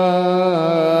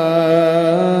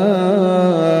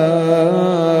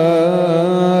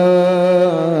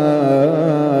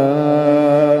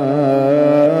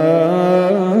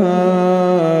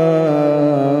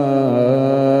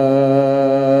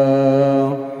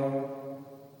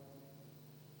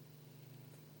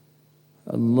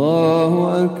 الله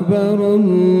أكبر،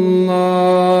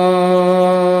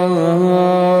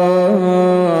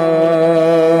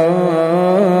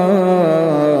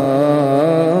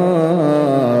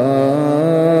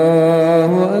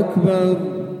 الله أكبر.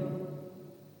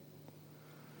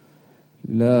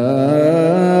 لا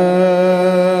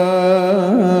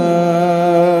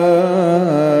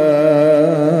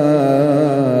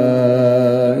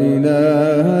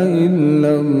إله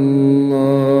إلا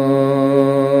الله.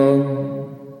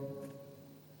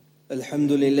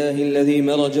 الحمد لله الذي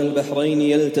مرج البحرين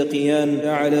يلتقيان،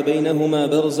 جعل بينهما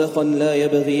برزخا لا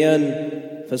يبغيان،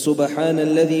 فسبحان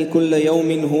الذي كل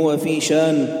يوم هو في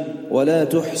شان، ولا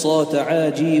تحصى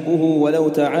تعاجيبه ولو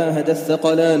تعاهد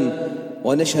الثقلان.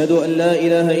 ونشهد أن لا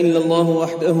إله إلا الله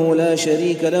وحده لا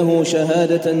شريك له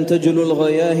شهادة تجلو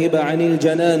الغياهب عن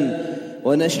الجنان.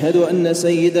 ونشهد أن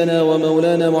سيدنا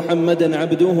ومولانا محمدا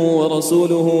عبده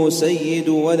ورسوله سيد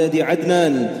ولد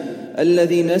عدنان،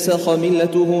 الذي نسخ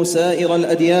ملته سائر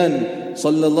الأديان،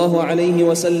 صلى الله عليه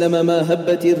وسلم ما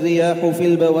هبت الرياح في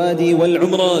البوادي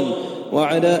والعمران،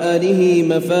 وعلى آله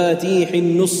مفاتيح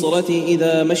النصرة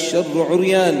إذا ما الشر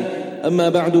عريان. أما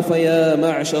بعد، فيا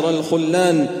معشر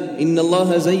الخلان، إن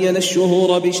الله زين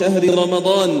الشهور بشهر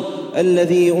رمضان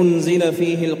الذي أنزل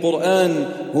فيه القرآن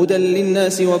هدى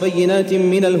للناس وبينات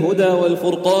من الهدى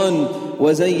والفرقان،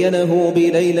 وزينه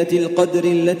بليلة القدر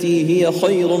التي هي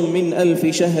خير من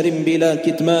 1000 شهر بلا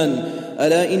كتمان.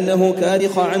 ألا إنه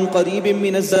كادح عن قريب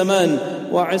من الزمان،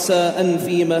 وعسى أن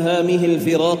في مهامه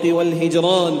الفراق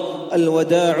والهجران.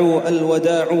 الوداع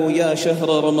الوداع يا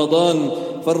شهر رمضان،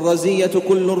 فالرزية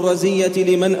كل الرزية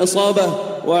لمن أصابه،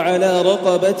 وعلى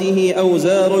رقبته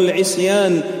أوزار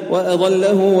العصيان،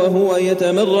 وأظله وهو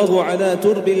يتمرغ على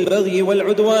ترب البغي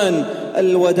والعدوان.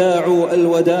 الوداع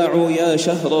الوداع يا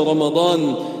شهر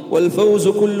رمضان، والفوز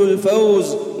كل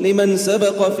الفوز لمن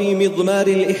سبق في مضمار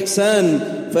الإحسان،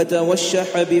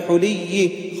 فتوشح بحلي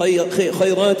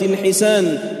خيرات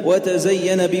حسان،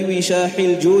 وتزين بوشاح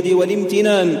الجود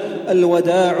والامتنان.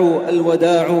 الوداع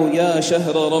الوداع يا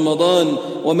شهر رمضان،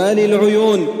 وما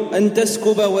للعيون أن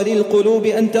تسكب وللقلوب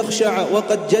أن تخشع،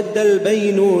 وقد جد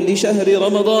البين لشهر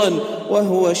رمضان،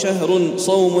 وهو شهر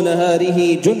صوم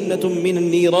نهاره جنة من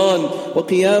النيران،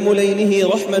 وقيام ليله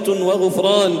رحمة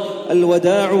وغفران.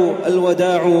 الوداع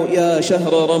الوداع يا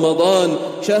شهر رمضان،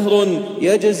 شهر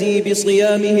يجزي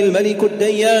بصيامه الملك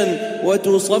الديان،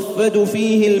 وتصفد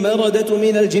فيه المردة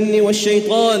من الجن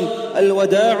والشيطان.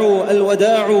 الوداع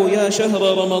الوداع يا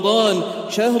شهر رمضان،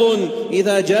 شهر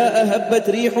إذا جاء هبت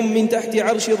ريح من تحت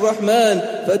عرش الرحمن،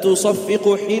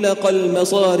 فتصفق حلق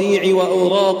المصاريع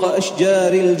وأوراق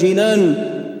أشجار الجنان،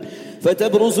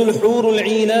 فتبرز الحور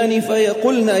العينان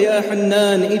فيقولن يا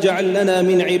حنان اجعل لنا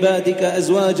من عبادك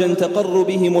أزواجا تقر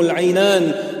بهم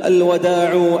العينان.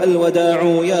 الوداع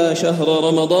الوداع يا شهر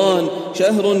رمضان،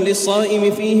 شهر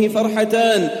للصائم فيه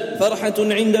فرحتان، فرحة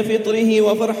عند فطره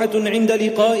وفرحة عند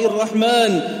لقاء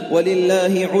الرحمن،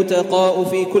 ولله عتقاء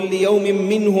في كل يوم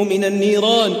منه من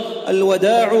النيران.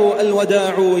 الوداع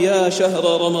الوداع يا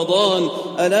شهر رمضان،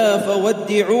 ألا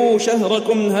فودعوا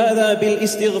شهركم هذا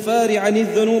بالاستغفار عن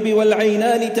الذنوب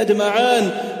والعينان تدمعان،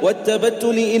 والتبتل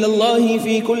إلى الله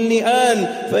في كل آن،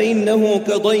 فإنه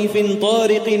كضيف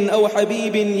طارق أو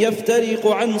حبيب يفترق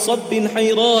عن صب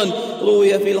حيران.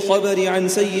 روي في الخبر عن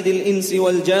سيد الإنس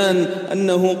والجان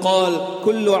أنه قال: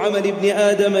 كل عمل ابن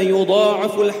آدم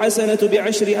يضاعف الحسنة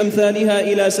ب10 أمثالها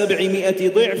إلى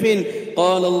 700 ضعف.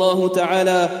 قال الله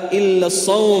تعالى: إلا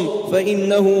الصوم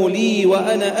فإنه لي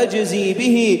وأنا أجزي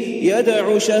به،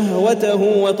 يدع شهوته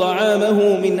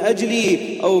وطعامه من أجلي،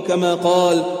 أو كما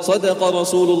قال: صدق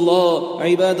رسول الله.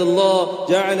 عباد الله،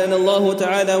 جعلنا الله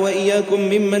تعالى وإياكم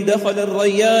ممن دخل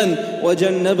الريان،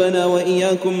 وجنبنا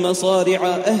وإياكم مصارع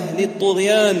أهل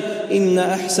الطغيان. إن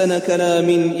أحسن كلام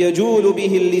يجول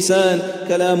به اللسان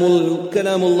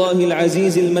كلام الله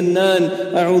العزيز المنان.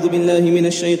 أعوذ بالله من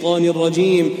الشيطان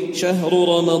الرجيم. شهر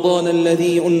رمضان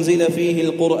الذي أنزل فيه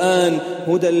القرآن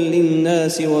هدى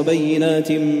للناس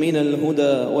وبينات من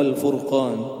الهدى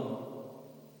والفرقان.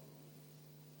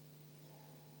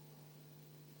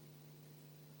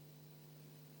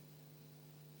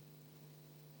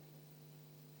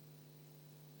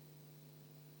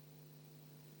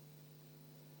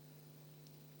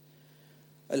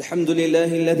 الحمد لله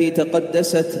الذي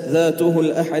تقدست ذاته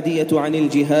الأحدية عن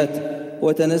الجهات،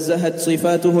 وتنزهت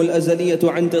صفاته الأزلية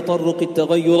عن تطرق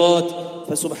التغيرات،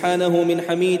 فسبحانه من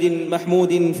حميد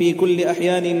محمود في كل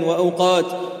أحيان وأوقات،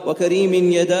 وكريم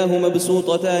يداه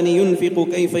مبسوطتان ينفق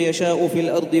كيف يشاء في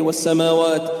الأرض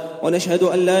والسماوات. ونشهد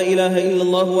أن لا إله إلا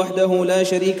الله وحده لا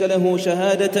شريك له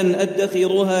شهادة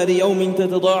أدخرها ليوم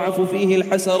تتضاعف فيه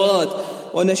الحسرات.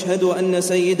 ونشهد أن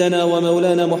سيدنا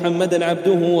ومولانا محمدا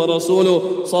عبده ورسوله،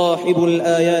 صاحب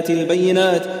الآيات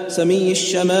البينات، سمي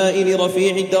الشمائل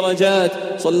رفيع الدرجات،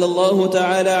 صلى الله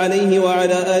تعالى عليه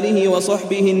وعلى آله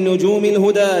وصحبه النجوم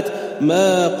الهداة،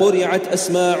 ما قرعت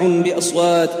أسماع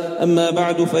بأصوات. أما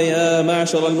بعد، فيا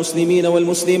معشر المسلمين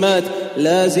والمسلمات،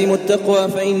 لازموا التقوى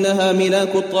فإنها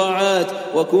ملاك الطاعات،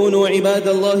 وكونوا عباد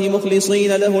الله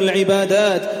مخلصين له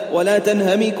العبادات، ولا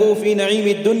تنهمكوا في نعيم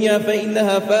الدنيا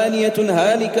فإنها فانية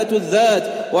هالكة الذات،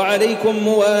 وعليكم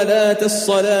موالاة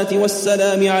الصلاة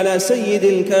والسلام على سيد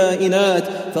الكائنات.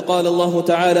 فقال الله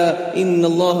تعالى: إن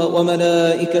الله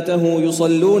وملائكته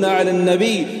يصلون على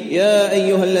النبي يا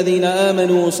أيها الذين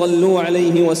آمنوا صلوا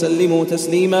عليه وسلموا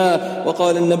تسليما.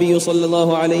 وقال النبي صلى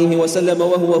الله عليه وسلم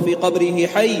وهو في قبره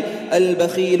حي: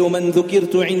 البخيل من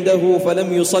ذكرت عنده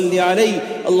فلم يصل علي.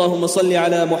 اللهم صل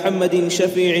على محمد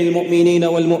شفيع المؤمنين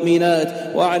والمؤمنات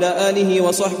وعلى آله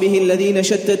وصحبه الذين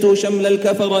شتتوا شمل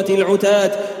الكفرة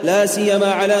العتاة، لا سيما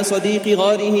على صديق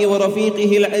غاره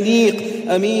ورفيقه الأنيق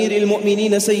أمير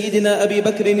المؤمنين سيدنا أبي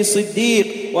بكر الصديق،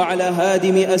 وعلى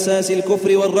هادم أساس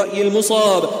الكفر والرأي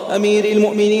المصاب أمير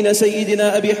المؤمنين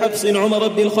سيدنا أبي حفص عمر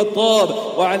بن الخطاب،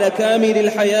 وعلى كامل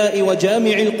الحياء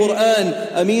وجامع القرآن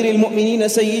أمير المؤمنين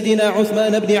سيدنا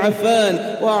عثمان بن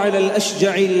عفان، وعلى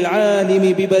الأشجع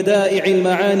العالم ببدائع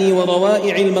المعاني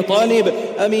وروائع المطالب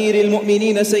أمير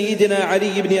المؤمنين سيدنا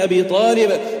علي بن أبي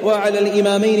طالب، وعلى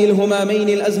الإمامين الهمامين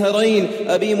الأزهرين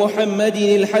أبي محمد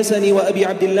الحسن وأبي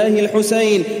عبد الله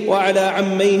الحسين، وعلى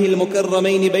عميه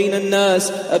المكرمين بين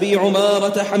الناس أبي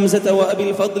عمارة حمزة وأبي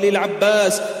الفضل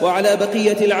العباس، وعلى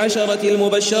بقية العشرة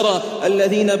المبشرة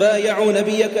الذين بايعوا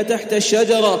نبيك تحت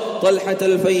الشجرة: طلحة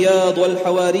الفياض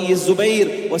والحواري الزبير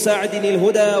وسعد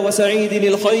الهدى وسعيد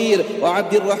الخير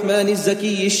وعبد الرحمن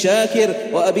الزكي الشاكر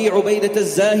وأبي عبيدة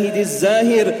الزاهد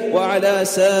الزاهر، وعلى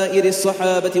سائر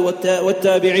الصحابة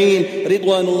والتابعين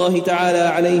رضوان الله تعالى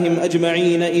عليهم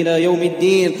أجمعين إلى يوم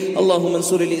الدين. اللهم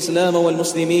انصر الإسلام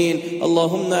والمسلمين،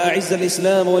 اللهم أعز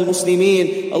الإسلام والمسلمين،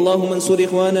 اللهم انصر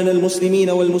إخواننا المسلمين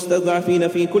والمستضعفين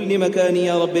في كل مكان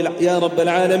يا رب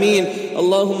العالمين.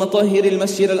 اللهم طهر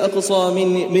المسجد الأقصى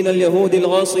من اليهود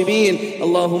الغاصبين،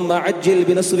 اللهم عجل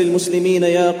بنصر المسلمين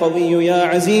يا قوي يا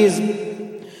عزيز.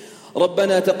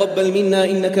 ربنا تقبل منا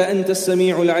إنك أنت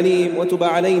السميع العليم، وتب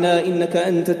علينا إنك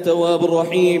أنت التواب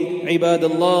الرحيم. عباد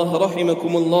الله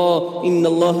رحمكم الله، إن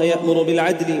الله يأمر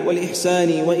بالعدل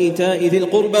والإحسان وإيتاء ذي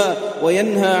القربى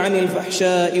وينهى عن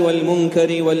الفحشاء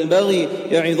والمنكر والبغي،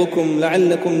 يعظكم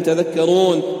لعلكم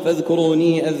تذكرون.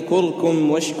 فاذكروني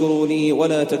أذكركم واشكروا لي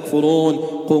ولا تكفرون.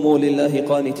 قوموا لله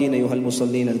قانتين أيها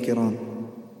المصلين الكرام.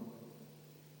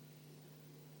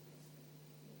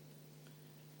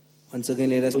 Once again,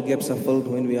 let us gaps are filled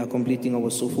when we are completing our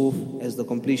sufuf, as the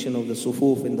completion of the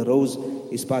sufuf in the rows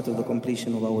is part of the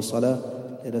completion of our salah.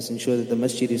 Let us ensure that the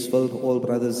masjid is filled. All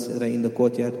brothers that are in the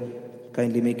courtyard,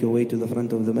 kindly make your way to the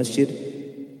front of the masjid.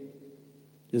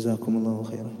 Jazakumullahu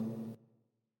khairan.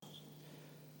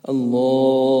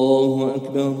 Allahu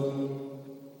Akbar.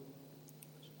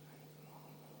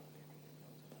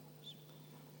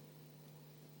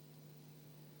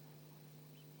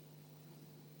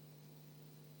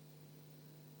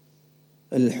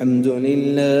 الحمد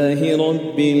لله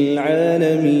رب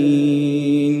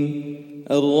العالمين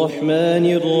الرحمن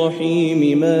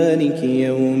الرحيم مالك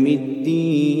يوم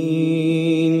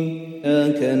الدين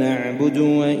إياك نعبد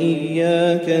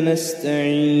وإياك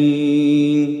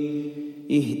نستعين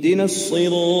اهدنا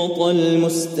الصراط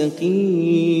المستقيم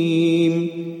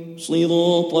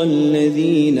صراط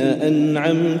الذين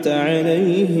أنعمت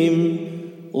عليهم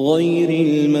غير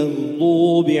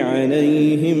المغضوب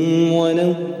عليهم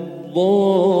ولا الضالين.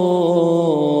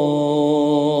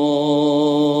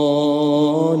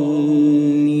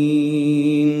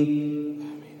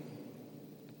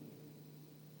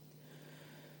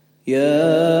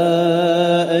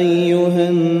 يا أيها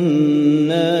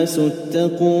الناس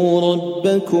اتقوا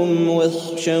ربكم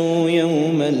واخشوا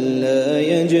يوما لا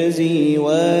يجزي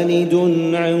والد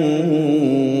عن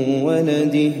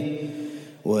ولده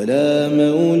ولا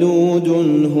مولود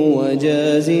هو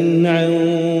جاز عن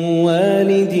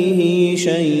والده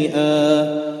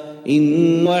شيئا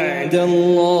إن وعد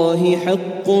الله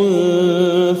حق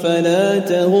فلا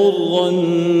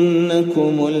تغرنكم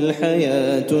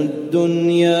الحياة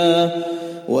الدنيا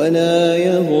ولا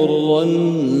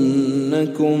يغرنكم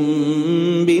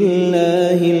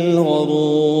بالله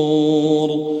الغرور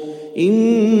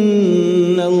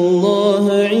إن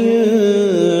الله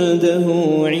عنده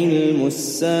علم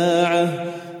الساعة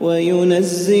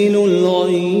وينزل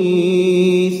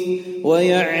الغيث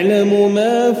ويعلم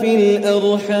ما في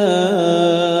الأرحام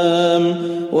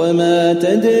وما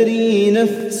تدري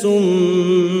نفس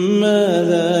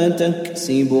ماذا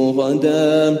تكسب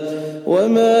غدا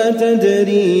وما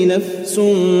تدري نفس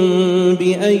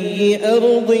بأي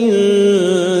أرض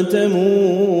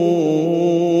تموت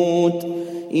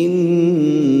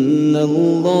إن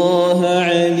الله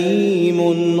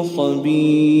عليم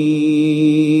خبير.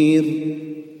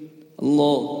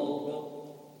 الله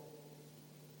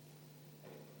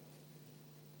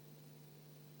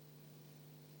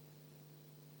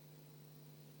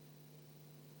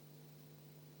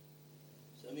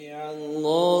سمع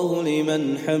الله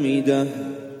لمن حمده.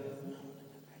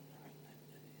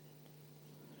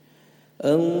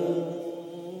 الله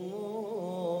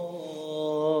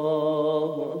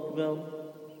أكبر.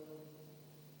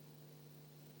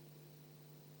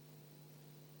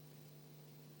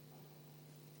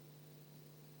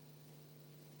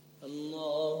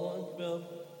 الله أكبر.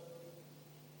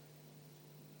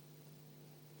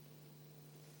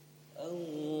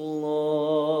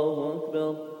 الله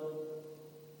أكبر.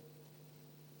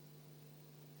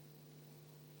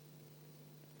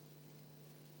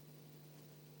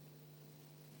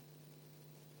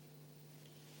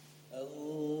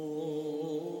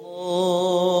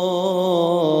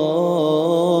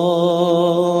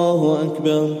 الله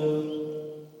أكبر.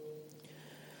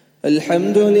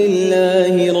 الحمد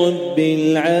لله رب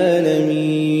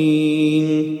العالمين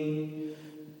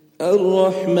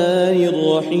الرحمن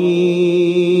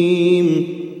الرحيم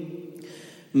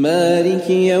مالك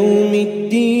يوم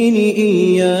الدين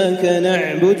إياك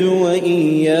نعبد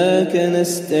وإياك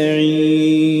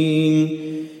نستعين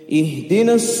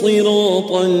اهدنا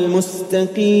الصراط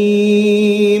المستقيم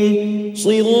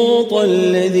صراط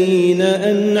الذين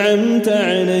أنعمت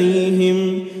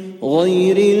عليهم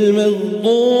غير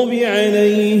المغضوب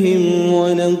عليهم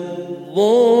ولا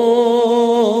الضالين.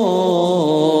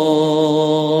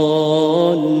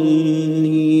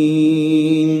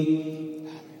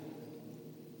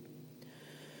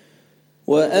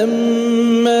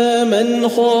 وأما من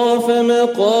خاف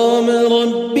مقام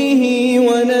ربه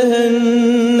ونهى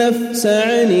النفس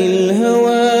عن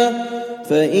الهوى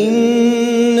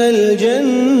فإن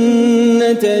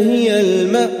الجنة هي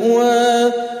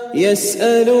المأوى.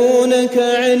 يسألونك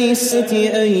عن الساعة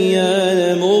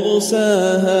أيان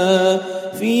مرساها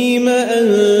فيما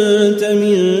أنت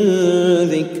من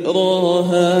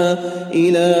ذكراها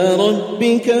إلى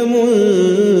ربك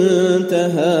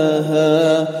منتهاها.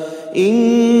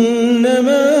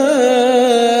 إنما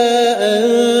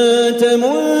أنت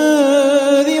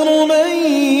منذر من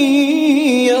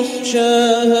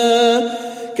يخشاها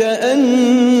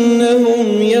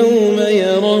كأنهم يوم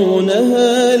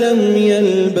يرونها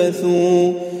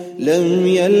لم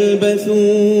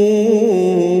يلبثوا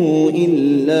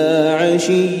إلا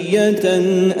عشية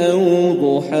أو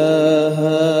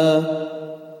ضحاها.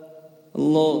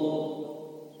 الله.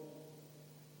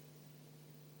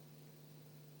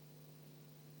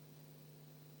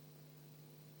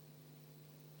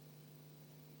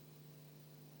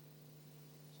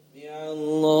 سمع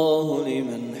الله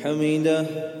لمن حمده.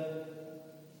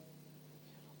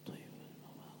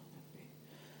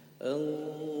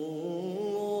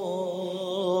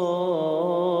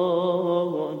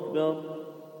 الله أكبر.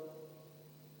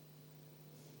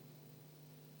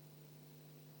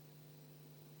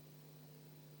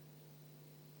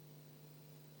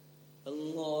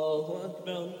 الله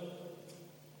أكبر.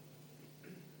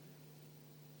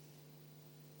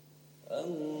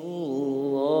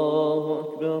 الله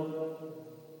أكبر.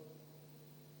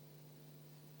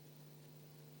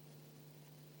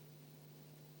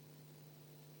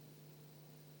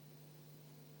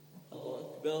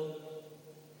 أكبر.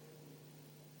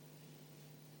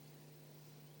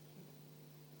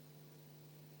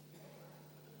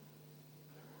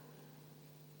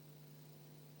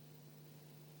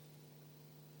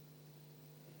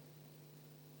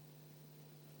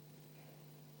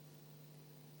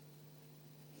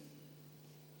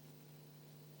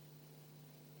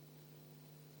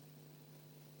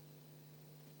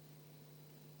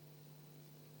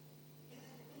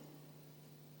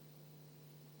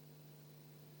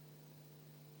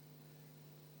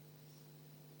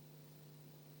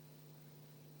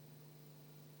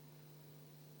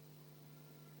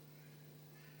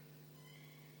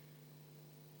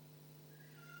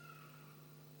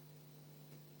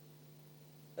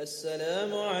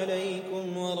 السلام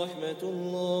عليكم ورحمة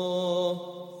الله.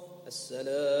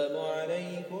 السلام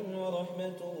عليكم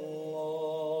ورحمة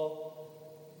الله.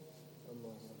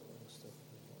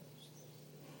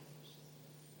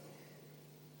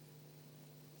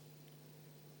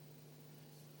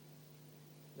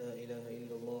 لا إله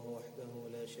إلا الله وحده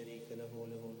لا شريك له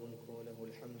له الملك وله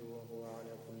الحمد وهو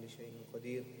على كل شيء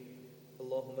قدير.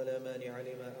 اللهم لا مانع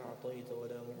لما أعطيت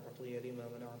ولا معطي لما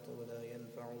منعت ولا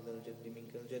ينفع ذا الجد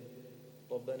منك الجد.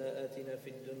 ربنا آتنا في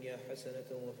الدنيا حسنة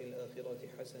وفي الآخرة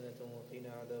حسنة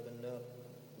وقنا عذاب النار.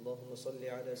 اللهم صل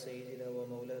على سيدنا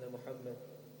ومولانا محمد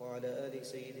وعلى آل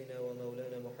سيدنا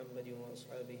ومولانا محمد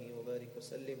وأصحابه وبارك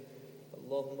وسلم.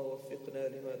 اللهم وفقنا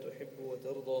لما تحب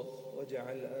وترضى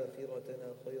واجعل آخرتنا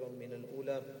خيرا من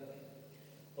الأولى.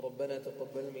 ربنا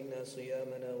تقبل منا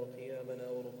صيامنا وقيامنا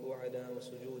وركوعنا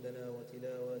وسجودنا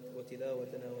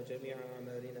تلاوتنا وجميع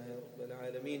أعمالنا يا رب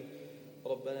العالمين.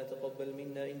 ربنا تقبل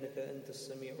منا إنك أنت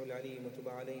السميع العليم، وتب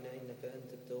علينا إنك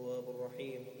أنت التواب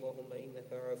الرحيم. اللهم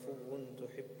إنك عفو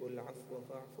تحب العفو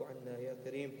فاعف عنا يا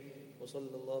كريم.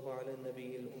 وصلى الله على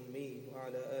النبي الأمي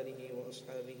وعلى آله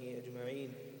وأصحابه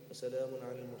أجمعين، وسلام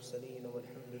على المرسلين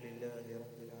والحمد لله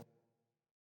رب العالمين.